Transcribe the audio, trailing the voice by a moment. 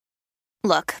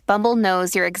Look, Bumble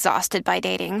knows you're exhausted by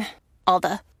dating. All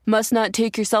the must not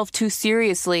take yourself too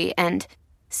seriously and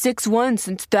 6'1"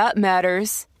 since that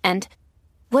matters. And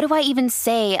what do I even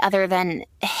say other than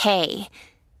hey?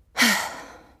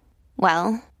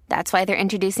 Well, that's why they're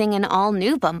introducing an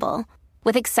all-new Bumble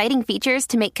with exciting features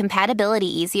to make compatibility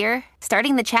easier,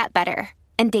 starting the chat better,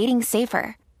 and dating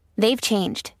safer. They've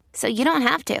changed, so you don't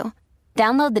have to.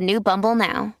 Download the new Bumble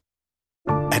now.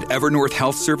 At Evernorth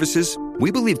Health Services, we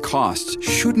believe costs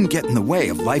shouldn't get in the way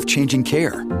of life-changing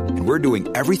care, and we're doing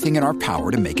everything in our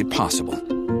power to make it possible.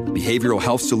 Behavioral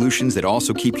health solutions that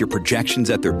also keep your projections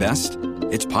at their best?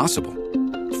 It's possible.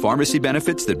 Pharmacy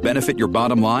benefits that benefit your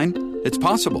bottom line? It's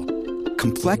possible.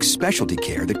 Complex specialty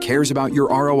care that cares about your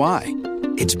ROI?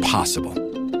 It's possible.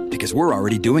 Because we're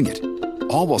already doing it.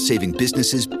 All while saving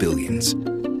businesses billions.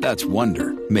 That's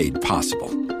Wonder made possible.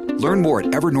 Learn more at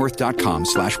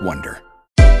evernorth.com/wonder.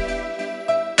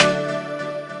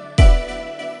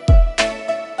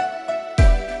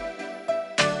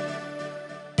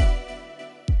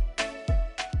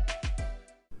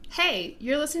 Hey,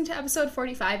 you're listening to episode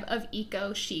 45 of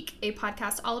Eco Chic, a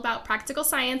podcast all about practical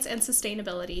science and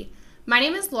sustainability. My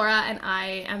name is Laura, and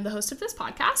I am the host of this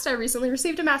podcast. I recently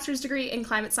received a master's degree in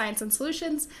climate science and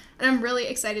solutions, and I'm really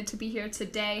excited to be here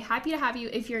today. Happy to have you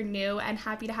if you're new, and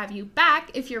happy to have you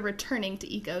back if you're returning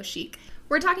to Eco Chic.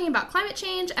 We're talking about climate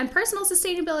change and personal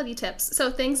sustainability tips,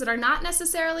 so things that are not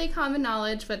necessarily common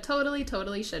knowledge, but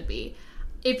totally should be.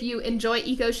 If you enjoy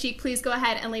Eco Chic, please go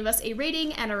ahead and leave us a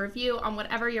rating and a review on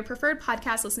whatever your preferred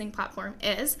podcast listening platform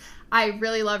is. I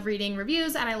really love reading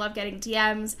reviews, and I love getting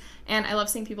DMs, and I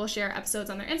love seeing people share episodes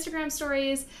on their Instagram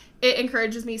stories. It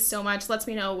encourages me so much, lets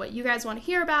me know what you guys want to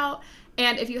hear about,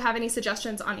 and if you have any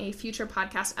suggestions on a future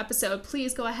podcast episode,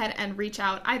 please go ahead and reach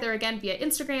out either again via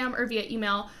Instagram or via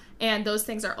email, and those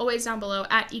things are always down below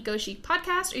at Eco Chic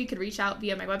Podcast, or you could reach out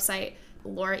via my website,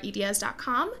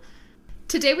 lauraediaz.com.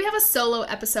 Today we have a solo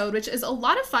episode, which is a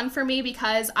lot of fun for me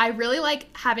because I really like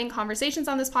having conversations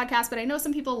on this podcast, but I know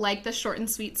some people like the short and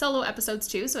sweet solo episodes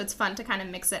too, so it's fun to kind of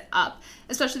mix it up,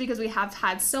 especially because we have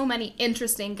had so many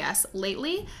interesting guests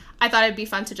lately. I thought it'd be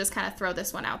fun to just kind of throw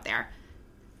this one out there.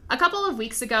 A couple of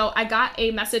weeks ago, I got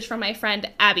a message from my friend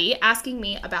Abby asking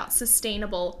me about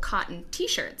sustainable cotton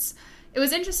t-shirts. It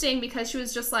was interesting because she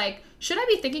was just like, should I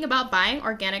be thinking about buying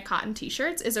organic cotton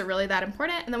t-shirts? Is it really that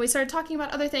important? And then we started talking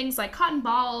about other things like cotton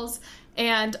balls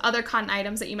and other cotton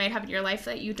items that you might have in your life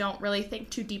that you don't really think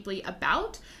too deeply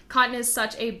about. Cotton is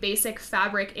such a basic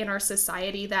fabric in our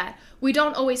society that we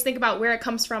don't always think about where it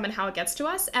comes from and how it gets to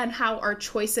us and how our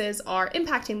choices are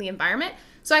impacting the environment.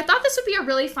 So I thought this would be a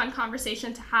really fun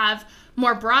conversation to have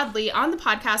more broadly on the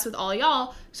podcast with all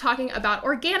y'all, talking about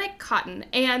organic cotton.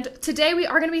 And today we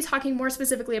are going to be talking more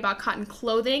specifically about cotton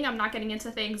clothing. I'm not getting into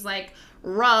things like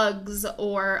rugs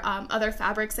or other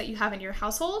fabrics that you have in your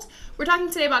household. We're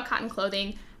talking today about cotton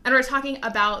clothing, and we're talking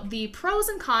about the pros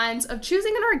and cons of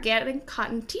choosing an organic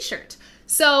cotton t-shirt.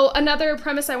 So another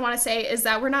premise I want to say is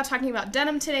that we're not talking about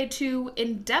denim today too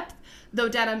in depth. Though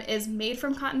denim is made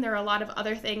from cotton, there are a lot of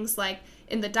other things like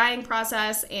in the dyeing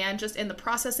process and just in the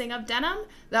processing of denim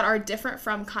that are different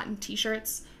from cotton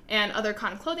t-shirts and other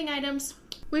cotton clothing items.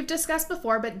 We've discussed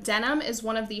before, but denim is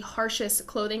one of the harshest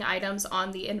clothing items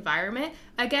on the environment,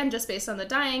 again, just based on the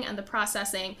dyeing and the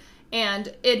processing.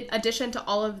 And in addition to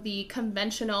all of the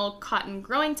conventional cotton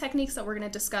growing techniques that we're going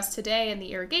to discuss today and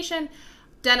the irrigation,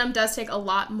 denim does take a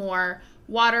lot more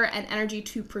water and energy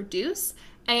to produce.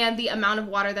 And the amount of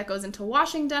water that goes into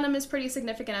washing denim is pretty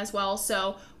significant as well.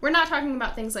 So we're not talking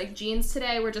about things like jeans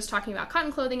today. We're just talking about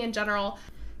cotton clothing in general.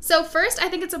 So first, I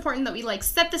think it's important that we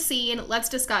set the scene. Let's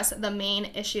discuss the main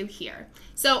issue here.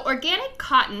 So organic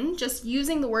cotton, just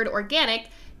using the word organic,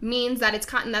 means that it's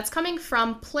cotton that's coming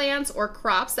from plants or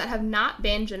crops that have not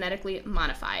been genetically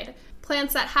modified.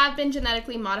 Plants that have been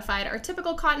genetically modified are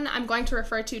typical cotton. I'm going to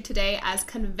refer to today as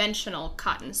conventional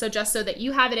cotton. So just so that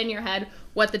you have it in your head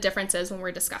what the difference is when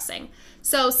we're discussing.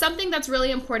 So something that's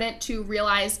really important to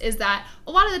realize is that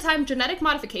a lot of the time genetic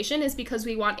modification is because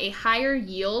we want a higher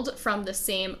yield from the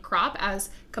same crop as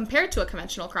compared to a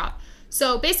conventional crop.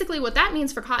 So basically what that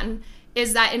means for cotton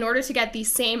is that in order to get the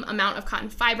same amount of cotton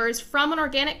fibers from an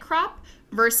organic crop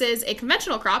versus a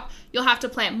conventional crop, you'll have to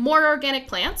plant more organic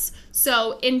plants.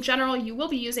 So in general, you will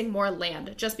be using more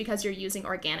land just because you're using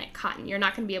organic cotton. You're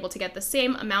not going to be able to get the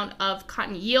same amount of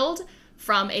cotton yield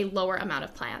from a lower amount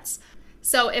of plants.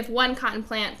 So if one cotton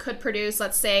plant could produce,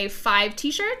 let's say, 5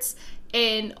 t-shirts,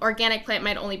 an organic plant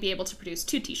might only be able to produce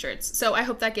 2 t-shirts. So I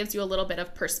hope that gives you a little bit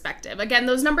of perspective. Again,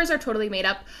 those numbers are totally made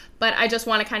up, but I just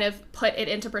want to kind of put it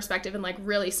into perspective in like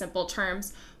really simple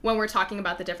terms when we're talking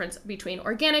about the difference between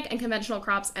organic and conventional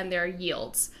crops and their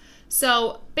yields.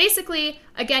 So basically,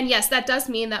 again, yes, that does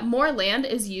mean that more land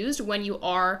is used when you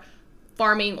are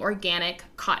farming organic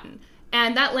cotton.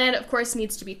 And that land, of course,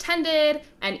 needs to be tended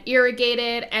and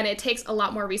irrigated, and it takes a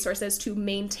lot more resources to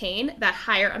maintain that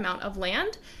higher amount of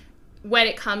land when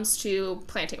it comes to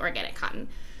planting organic cotton.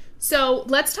 So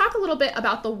let's talk a little bit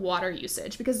about the water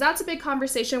usage, because that's a big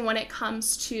conversation when it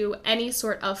comes to any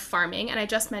sort of farming. And I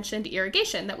just mentioned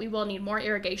irrigation, that we will need more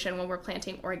irrigation when we're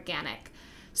planting organic.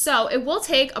 So it will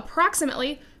take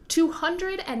approximately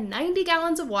 290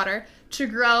 gallons of water to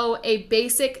grow a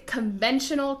basic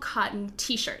conventional cotton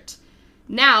t-shirt.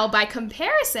 Now, by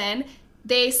comparison,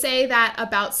 they say that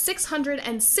about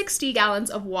 660 gallons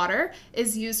of water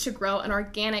is used to grow an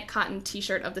organic cotton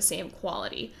t-shirt of the same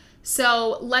quality.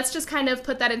 So let's just kind of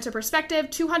put that into perspective,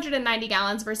 290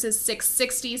 gallons versus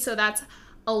 660, so that's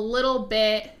a little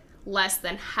bit less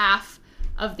than half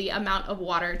of the amount of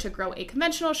water to grow a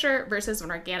conventional shirt versus an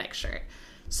organic shirt.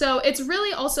 So it's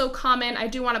really also common, I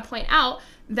do want to point out,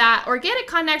 that organic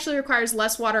cotton actually requires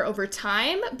less water over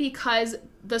time because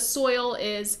the soil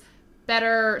is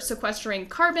better sequestering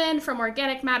carbon from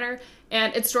organic matter,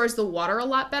 and it stores the water a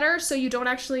lot better, so you don't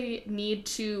actually need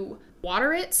to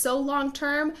water it so long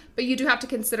term, but you do have to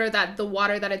consider that the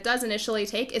water that it does initially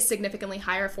take is significantly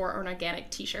higher for an organic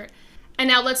t-shirt. And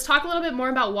now let's talk a little bit more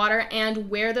about water and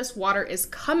where this water is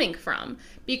coming from,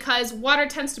 because water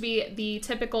tends to be the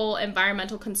typical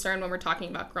environmental concern when we're talking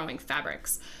about growing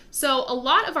fabrics. So a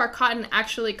lot of our cotton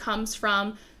actually comes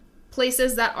from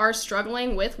places that are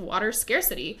struggling with water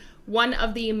scarcity. One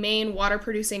of the main water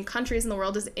producing countries in the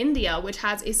world is India, which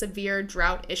has a severe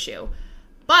drought issue.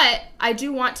 But I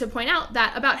do want to point out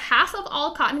that about half of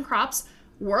all cotton crops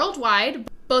worldwide,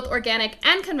 both organic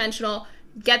and conventional,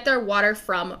 get their water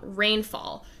from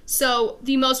rainfall. So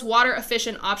the most water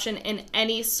efficient option in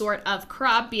any sort of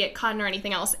crop, be it cotton or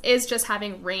anything else, is just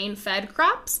having rain-fed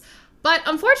crops. But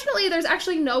unfortunately, there's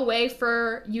actually no way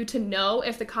for you to know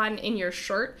if the cotton in your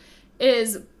shirt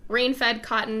is rain-fed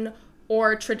cotton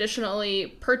or traditionally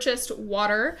purchased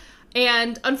water.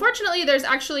 And unfortunately, there's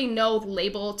actually no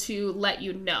label to let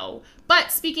you know.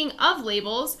 But speaking of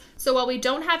labels, so while we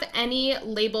don't have any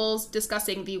labels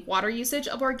discussing the water usage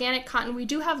of organic cotton, we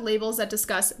do have labels that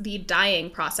discuss the dyeing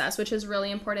process, which is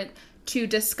really important to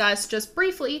discuss just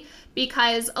briefly,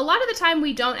 because a lot of the time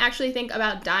we don't actually think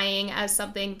about dyeing as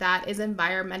something that is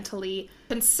environmentally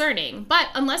concerning. But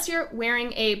unless you're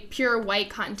wearing a pure white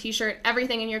cotton t-shirt,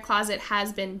 everything in your closet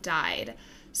has been dyed.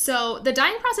 So the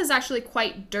dyeing process is actually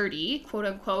quite dirty, quote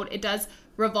unquote. It does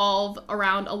revolve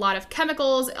around a lot of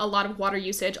chemicals, a lot of water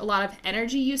usage, a lot of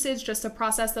energy usage just to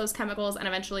process those chemicals and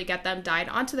eventually get them dyed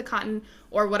onto the cotton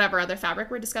or whatever other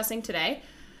fabric we're discussing today.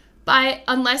 But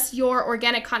unless your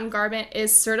organic cotton garment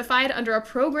is certified under a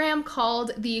program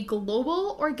called the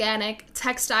Global Organic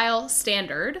Textile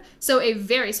Standard, so a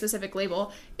very specific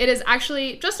label, it is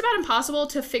actually just about impossible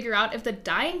to figure out if the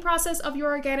dyeing process of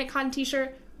your organic cotton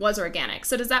t-shirt was organic.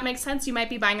 So does that make sense? You might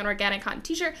be buying an organic cotton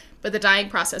t-shirt, but the dyeing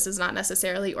process is not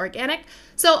necessarily organic.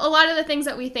 So a lot of the things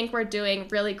that we think we're doing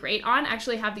really great on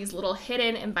actually have these little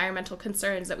hidden environmental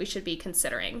concerns that we should be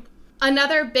considering.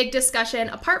 Another big discussion,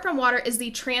 apart from water, is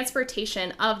the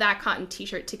transportation of that cotton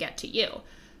t-shirt to get to you.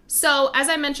 So as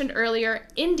I mentioned earlier,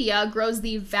 India grows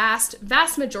the vast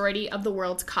majority of the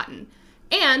world's cotton.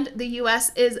 And the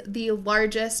US is the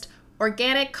largest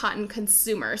organic cotton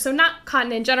consumer. So not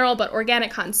cotton in general, but organic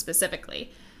cotton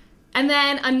specifically. And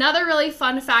then another really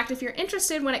fun fact, if you're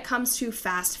interested when it comes to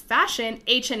fast fashion,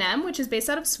 H&M, which is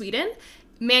based out of Sweden,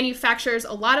 manufactures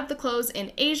a lot of the clothes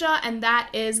in Asia, and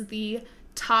that is the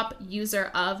top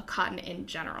user of cotton in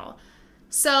general.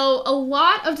 So a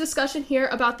lot of discussion here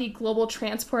about the global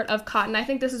transport of cotton. I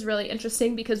think this is really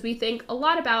interesting because we think a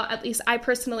lot about, at least I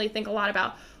personally think a lot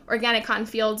about organic cotton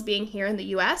fields being here in the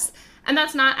US, and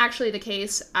that's not actually the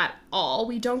case at all.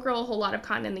 We don't grow a whole lot of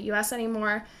cotton in the US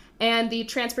anymore, and the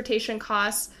transportation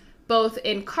costs, both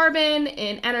in carbon,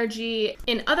 in energy,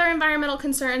 in other environmental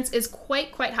concerns, is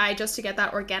quite high just to get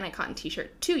that organic cotton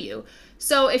t-shirt to you.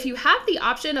 So if you have the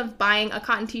option of buying a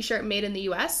cotton t-shirt made in the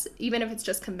US, even if it's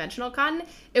just conventional cotton,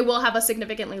 it will have a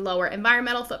significantly lower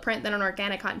environmental footprint than an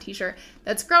organic cotton t-shirt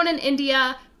that's grown in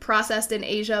India, processed in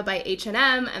Asia by H&M,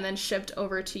 and then shipped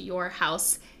over to your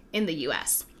house in the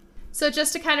US. So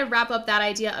just to kind of wrap up that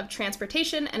idea of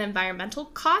transportation and environmental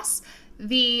costs,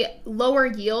 the lower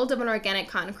yield of an organic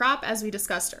cotton crop, as we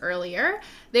discussed earlier,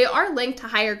 they are linked to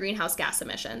higher greenhouse gas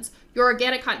emissions. Your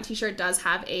organic cotton t-shirt does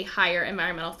have a higher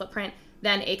environmental footprint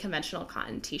than a conventional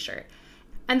cotton t-shirt.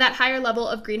 And that higher level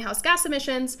of greenhouse gas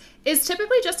emissions is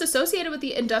typically just associated with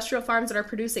the industrial farms that are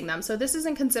producing them. So this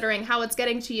isn't considering how it's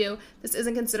getting to you. This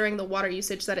isn't considering the water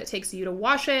usage that it takes you to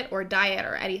wash it or dye it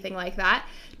or anything like that.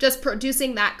 Just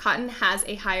producing that cotton has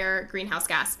a higher greenhouse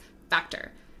gas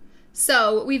factor.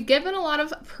 So we've given a lot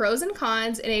of pros and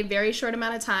cons in a very short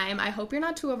amount of time. I hope you're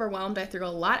not too overwhelmed. I threw a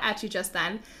lot at you just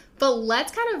then. But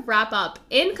let's kind of wrap up.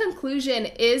 In conclusion,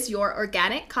 is your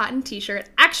organic cotton t-shirt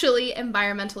actually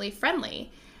environmentally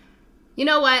friendly? You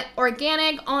know what?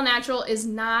 Organic, all natural is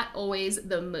not always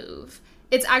the move.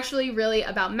 It's actually really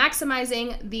about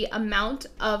maximizing the amount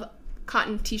of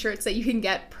cotton t-shirts that you can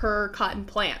get per cotton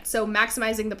plant. So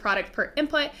maximizing the product per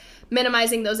input,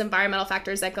 minimizing those environmental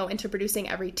factors that go into producing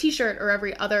every t-shirt or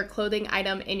every other clothing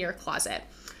item in your closet.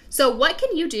 So what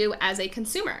can you do as a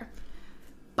consumer?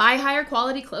 Buy higher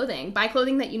quality clothing. Buy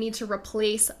clothing that you need to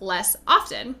replace less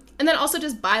often. And then also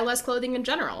just buy less clothing in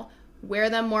general.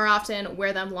 Wear them more often,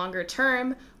 wear them longer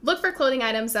term. Look for clothing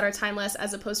items that are timeless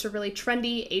as opposed to really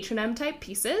trendy H&M type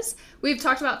pieces. We've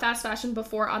talked about fast fashion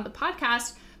before on the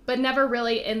podcast, but never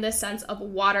really in this sense of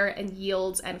water and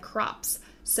yields and crops.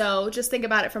 So just think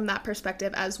about it from that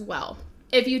perspective as well.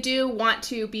 If you do want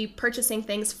to be purchasing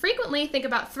things frequently, think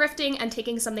about thrifting and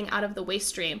taking something out of the waste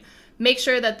stream. Make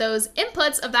sure that those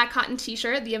inputs of that cotton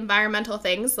t-shirt, the environmental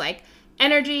things like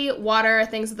energy, water,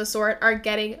 things of the sort, are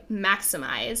getting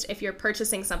maximized if you're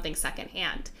purchasing something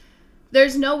secondhand.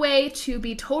 There's no way to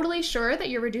be totally sure that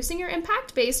you're reducing your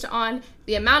impact based on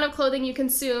the amount of clothing you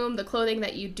consume, the clothing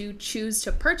that you do choose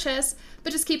to purchase,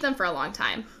 but just keep them for a long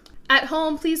time. At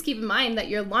home, please keep in mind that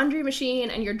your laundry machine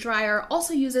and your dryer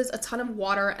also uses a ton of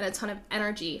water and a ton of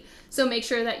energy. So make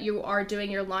sure that you are doing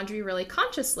your laundry really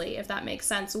consciously, if that makes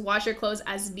sense. Wash your clothes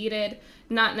as needed,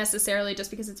 not necessarily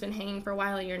just because it's been hanging for a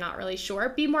while and you're not really sure.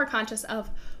 Be more conscious of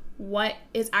what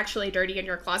is actually dirty in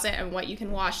your closet and what you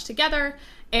can wash together,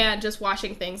 and just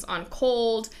washing things on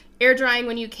cold, air drying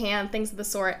when you can, things of the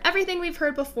sort. Everything we've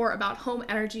heard before about home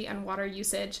energy and water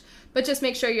usage, but just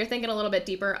make sure you're thinking a little bit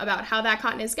deeper about how that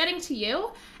cotton is getting to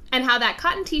you and how that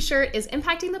cotton t-shirt is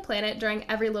impacting the planet during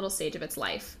every little stage of its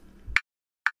life.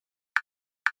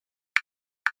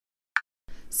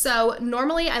 So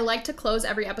normally I like to close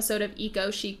every episode of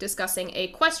Eco Chic discussing a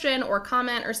question or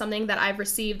comment or something that I've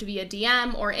received via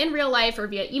DM or in real life or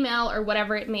via email or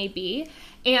whatever it may be.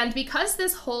 And because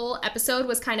this whole episode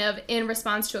was kind of in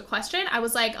response to a question, I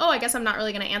was like, oh, I guess I'm not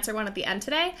really going to answer one at the end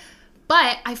today.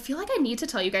 But I feel like I need to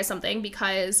tell you guys something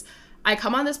because I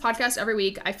come on this podcast every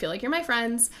week. I feel like you're my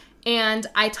friends. And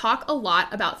I talk a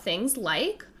lot about things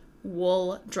like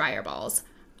wool dryer balls.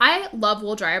 I love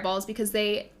wool dryer balls because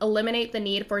they eliminate the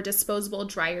need for disposable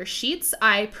dryer sheets.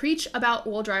 I preach about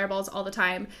wool dryer balls all the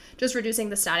time, just reducing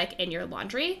the static in your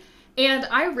laundry. And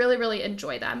I really, really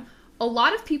enjoy them. A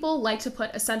lot of people like to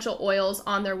put essential oils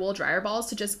on their wool dryer balls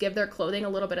to just give their clothing a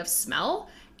little bit of smell.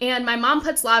 And my mom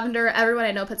puts lavender, everyone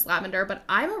I know puts lavender, but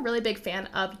I'm a really big fan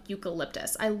of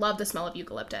eucalyptus. I love the smell of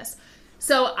eucalyptus.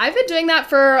 So I've been doing that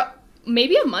for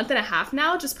maybe a month and a half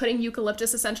now, just putting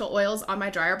eucalyptus essential oils on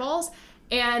my dryer balls.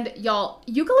 And y'all,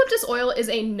 eucalyptus oil is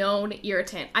a known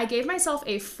irritant. I gave myself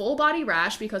a full body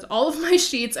rash because all of my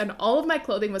sheets and all of my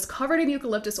clothing was covered in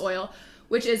eucalyptus oil,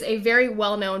 which is a very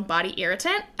well-known body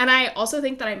irritant. And I also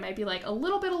think that I might be like a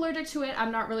little bit allergic to it.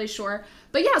 I'm not really sure.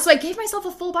 But yeah, so I gave myself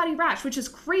a full body rash, which is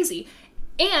crazy.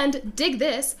 And dig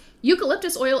this,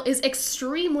 eucalyptus oil is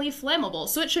extremely flammable,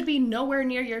 so it should be nowhere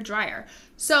near your dryer.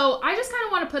 So I just kind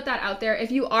of want to put that out there.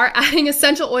 If you are adding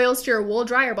essential oils to your wool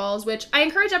dryer balls, which I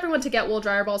encourage everyone to get wool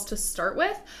dryer balls to start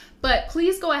with, but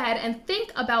please go ahead and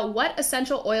think about what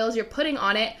essential oils you're putting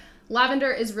on it.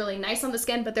 Lavender is really nice on the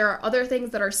skin, but there are other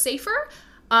things that are safer.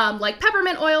 Like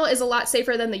peppermint oil is a lot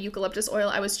safer than the eucalyptus oil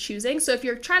I was choosing. So if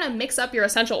you're trying to mix up your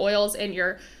essential oils in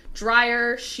your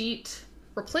dryer sheet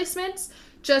replacements,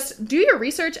 just do your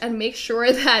research and make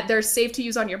sure that they're safe to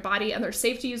use on your body and they're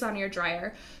safe to use on your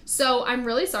dryer. So I'm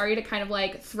really sorry to kind of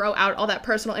like throw out all that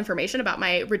personal information about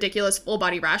my ridiculous full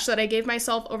body rash that I gave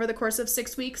myself over the course of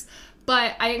 6 weeks.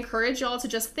 But I encourage y'all to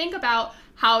just think about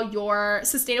how your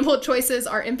sustainable choices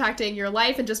are impacting your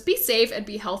life and just be safe and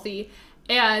be healthy.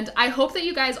 And I hope that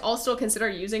you guys all still consider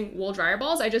using wool dryer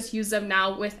balls. I just use them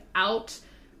now without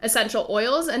essential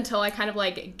oils until I kind of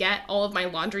like get all of my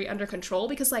laundry under control,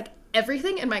 because like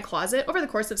everything in my closet over the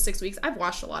course of 6 weeks, I've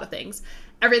washed a lot of things.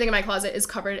 Everything in my closet is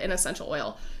covered in essential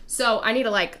oil. So I need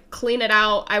to like clean it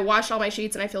out. I washed all my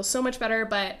sheets and I feel so much better,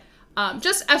 but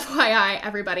Just FYI,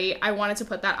 everybody, I wanted to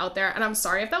put that out there, and I'm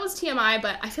sorry if that was TMI,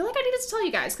 but I feel like I needed to tell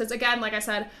you guys, because again, like I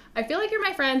said, I feel like you're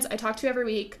my friends. I talk to you every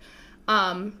week.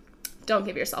 Don't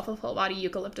give yourself a full body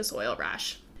eucalyptus oil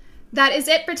rash. That is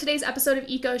it for today's episode of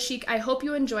Eco Chic. I hope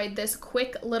you enjoyed this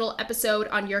quick little episode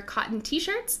on your cotton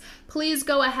t-shirts. Please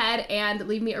go ahead and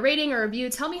leave me a rating or review.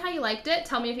 Tell me how you liked it.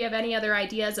 Tell me if you have any other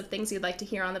ideas of things you'd like to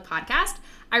hear on the podcast.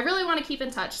 I really want to keep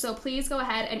in touch, so please go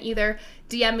ahead and either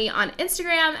DM me on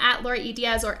Instagram at Laura E.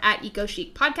 Diaz or at Eco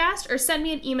Chic Podcast, or send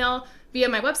me an email via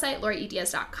my website,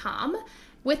 lauraediaz.com.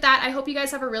 With that, I hope you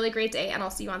guys have a really great day, and I'll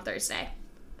see you on Thursday.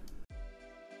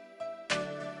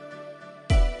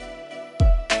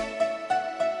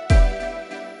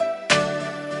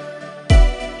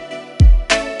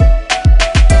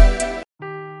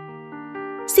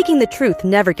 Seeking the truth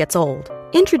never gets old.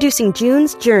 Introducing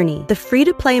June's Journey, the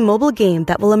free-to-play mobile game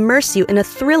that will immerse you in a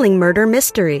thrilling murder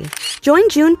mystery. Join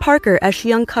June Parker as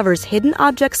she uncovers hidden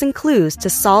objects and clues to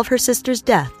solve her sister's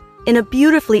death in a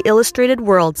beautifully illustrated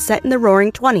world set in the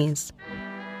Roaring '20s.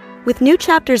 With new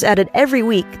chapters added every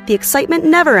week, the excitement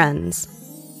never ends.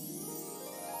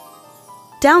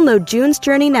 Download June's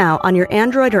Journey now on your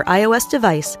Android or iOS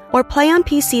device, or play on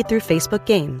PC through Facebook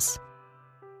Games.